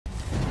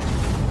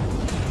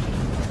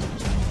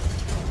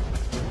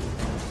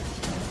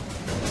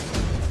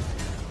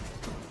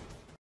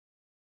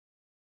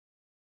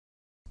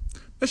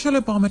Michelle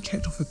Obama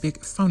checked off a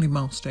big family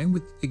milestone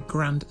with the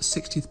grand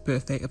 60th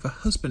birthday of her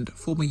husband,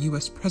 former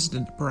US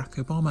President Barack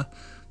Obama.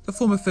 The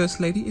former First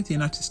Lady of the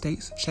United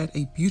States shared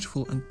a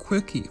beautiful and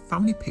quirky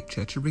family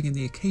picture to ring in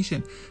the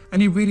occasion,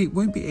 and he really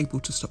won't be able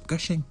to stop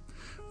gushing.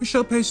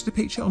 Michelle posted a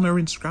picture on her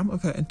Instagram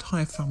of her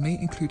entire family,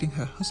 including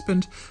her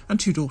husband and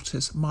two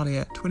daughters,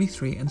 Malia,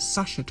 23, and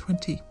Sasha,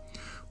 20.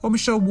 While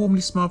Michelle warmly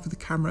smiled for the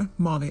camera,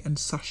 Marley and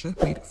Sasha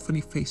made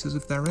funny faces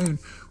of their own,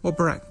 while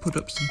Barack put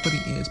up some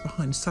bunny ears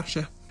behind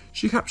Sasha.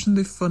 She captioned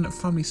the fun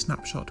family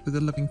snapshot with a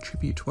loving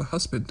tribute to her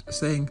husband,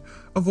 saying,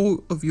 "Of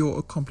all of your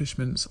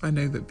accomplishments, I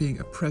know that being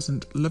a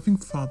present, loving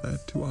father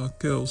to our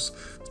girls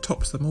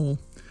tops them all.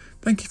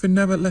 Thank you for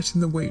never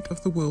letting the weight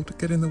of the world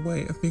get in the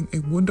way of being a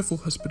wonderful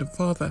husband and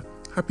father.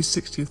 Happy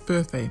 60th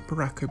birthday,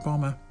 Barack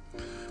Obama."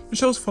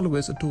 Michelle's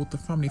followers adored the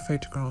family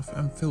photograph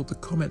and filled the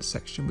comments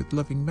section with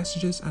loving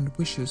messages and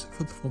wishes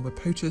for the former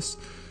POTUS.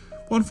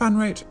 One fan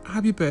wrote,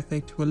 "Happy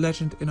birthday to a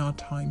legend in our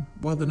time,"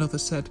 while another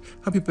said,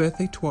 "Happy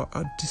birthday to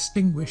our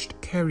distinguished,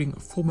 caring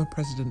former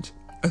president."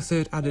 A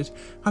third added,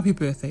 "Happy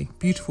birthday,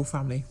 beautiful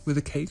family," with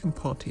a cake and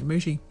party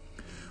emoji.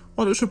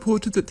 While it was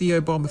reported that the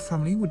Obama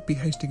family would be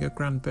hosting a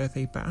grand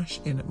birthday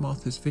bash in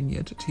Martha's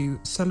Vineyard to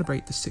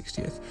celebrate the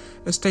 60th,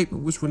 a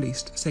statement was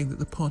released saying that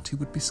the party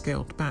would be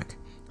scaled back.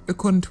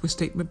 According to a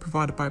statement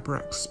provided by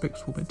Barack's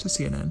spokeswoman to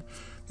CNN,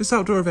 this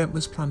outdoor event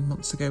was planned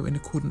months ago in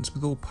accordance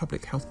with all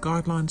public health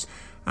guidelines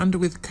and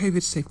with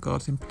COVID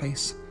safeguards in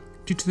place.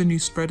 Due to the new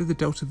spread of the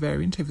Delta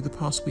variant over the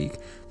past week,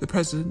 the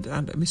President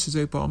and Mrs.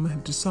 Obama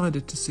have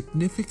decided to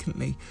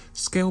significantly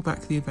scale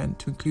back the event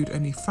to include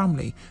only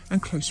family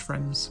and close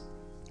friends.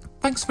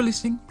 Thanks for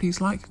listening.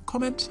 Please like,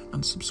 comment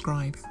and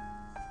subscribe.